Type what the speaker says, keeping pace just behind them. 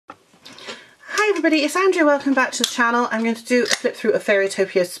everybody, it's Andrea. Welcome back to the channel. I'm going to do a flip through of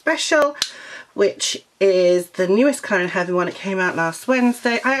Fairytopia special, which is the newest Colour in Heaven one. It came out last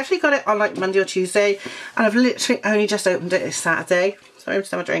Wednesday. I actually got it on like Monday or Tuesday, and I've literally only just opened it this Saturday. Sorry, I'm just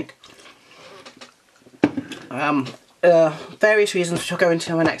having a drink. Various reasons which I'll go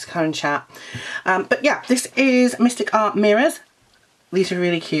into in my next Colour and chat. But yeah, this is Mystic Art Mirrors. These are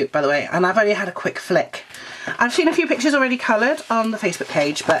really cute, by the way, and I've only had a quick flick. I've seen a few pictures already coloured on the Facebook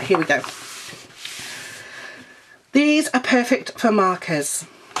page, but here we go. These are perfect for markers.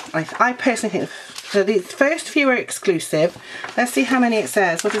 I personally think so. These first few are exclusive. Let's see how many it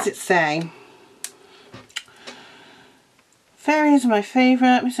says. What does it say? Fairies are my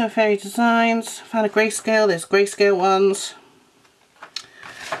favourite. Mr. Fairy Designs. Found a grayscale. There's grayscale ones.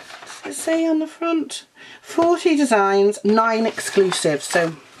 What does it say on the front? 40 designs, 9 exclusive.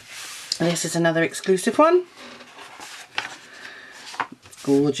 So this is another exclusive one.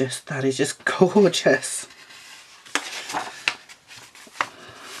 Gorgeous. That is just gorgeous.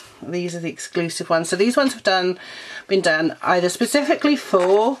 These are the exclusive ones. So these ones have been done either specifically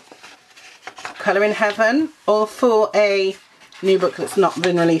for Colour in Heaven or for a new book that's not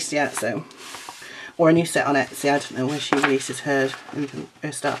been released yet, so, or a new set on Etsy. I don't know where she releases her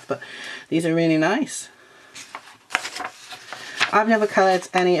stuff, but these are really nice. I've never coloured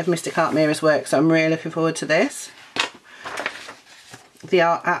any of Mystic Art Mirrors' work, so I'm really looking forward to this. They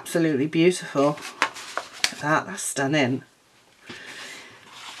are absolutely beautiful. Look at that, that's stunning.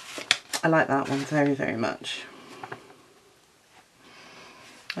 I like that one very, very much.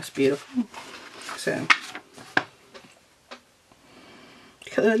 That's beautiful. So,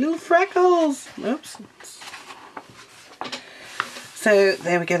 look at the little freckles. Oops. So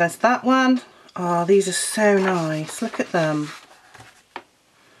there we go, that's that one. Oh, these are so nice. Look at them.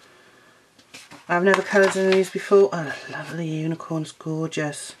 I've never coloured any of these before. Oh, I love the unicorns,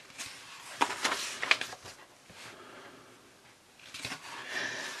 gorgeous.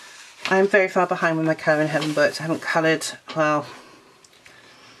 I'm very far behind with my Colour in Heaven books. I haven't coloured, well,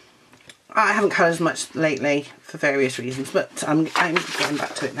 I haven't coloured as much lately for various reasons, but I'm getting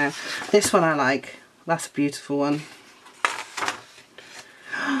back to it now. This one I like. That's a beautiful one.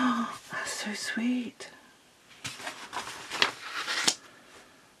 Oh, that's so sweet.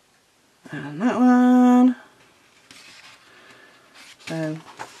 And that one. So,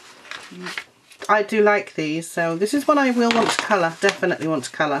 I do like these, so this is one I will want to colour, definitely want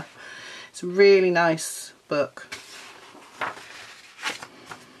to colour. It's a really nice book.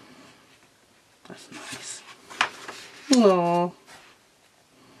 That's nice. Aww.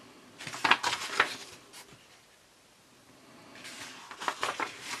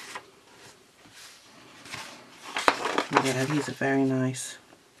 Yeah, these are very nice.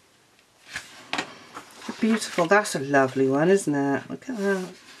 They're beautiful. That's a lovely one, isn't it? Look at that.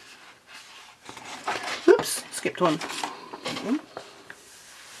 Oops, skipped one.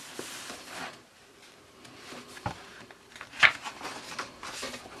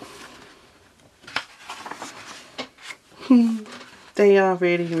 They are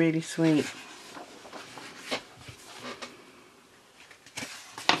really, really sweet.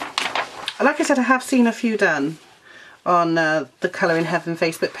 Like I said, I have seen a few done on the Colour in Heaven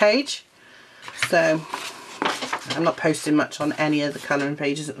Facebook page. So I'm not posting much on any of the colouring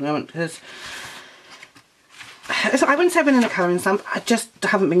pages at the moment because I wouldn't say I've been in a colouring slump. I just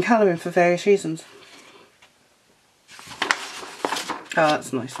haven't been colouring for various reasons. Oh,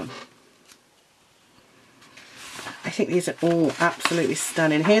 that's a nice one. I think these are all absolutely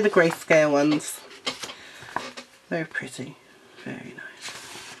stunning. Here are the grayscale ones. Very pretty. Very nice.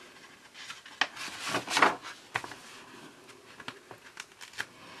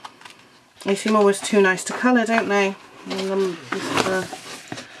 They seem always too nice to colour, don't they? This is the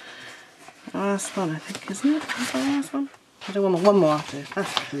last one, I think, isn't it? Is that the last one? I do one more after.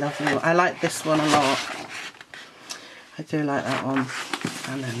 That's a lovely one. I like this one a lot. I do like that one.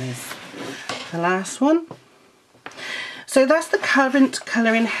 And then there's the last one. So that's the current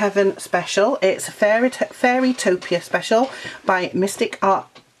Colour in Heaven special. It's a Fairytopia special by Mystic Art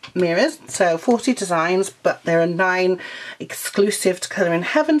Mirrors. So 40 designs, but there are 9 exclusive to Colour in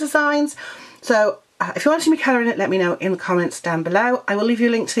Heaven designs. So if you want to see me colouring it, let me know in the comments down below. I will leave you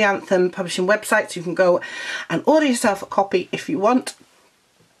a link to the Anthem publishing website so you can go and order yourself a copy if you want.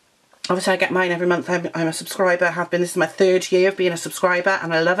 Obviously I get mine every month. I'm a subscriber, I have been. This is my 3rd year of being a subscriber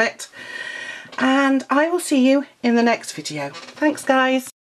and I love it. And I will see you in the next video. Thanks guys.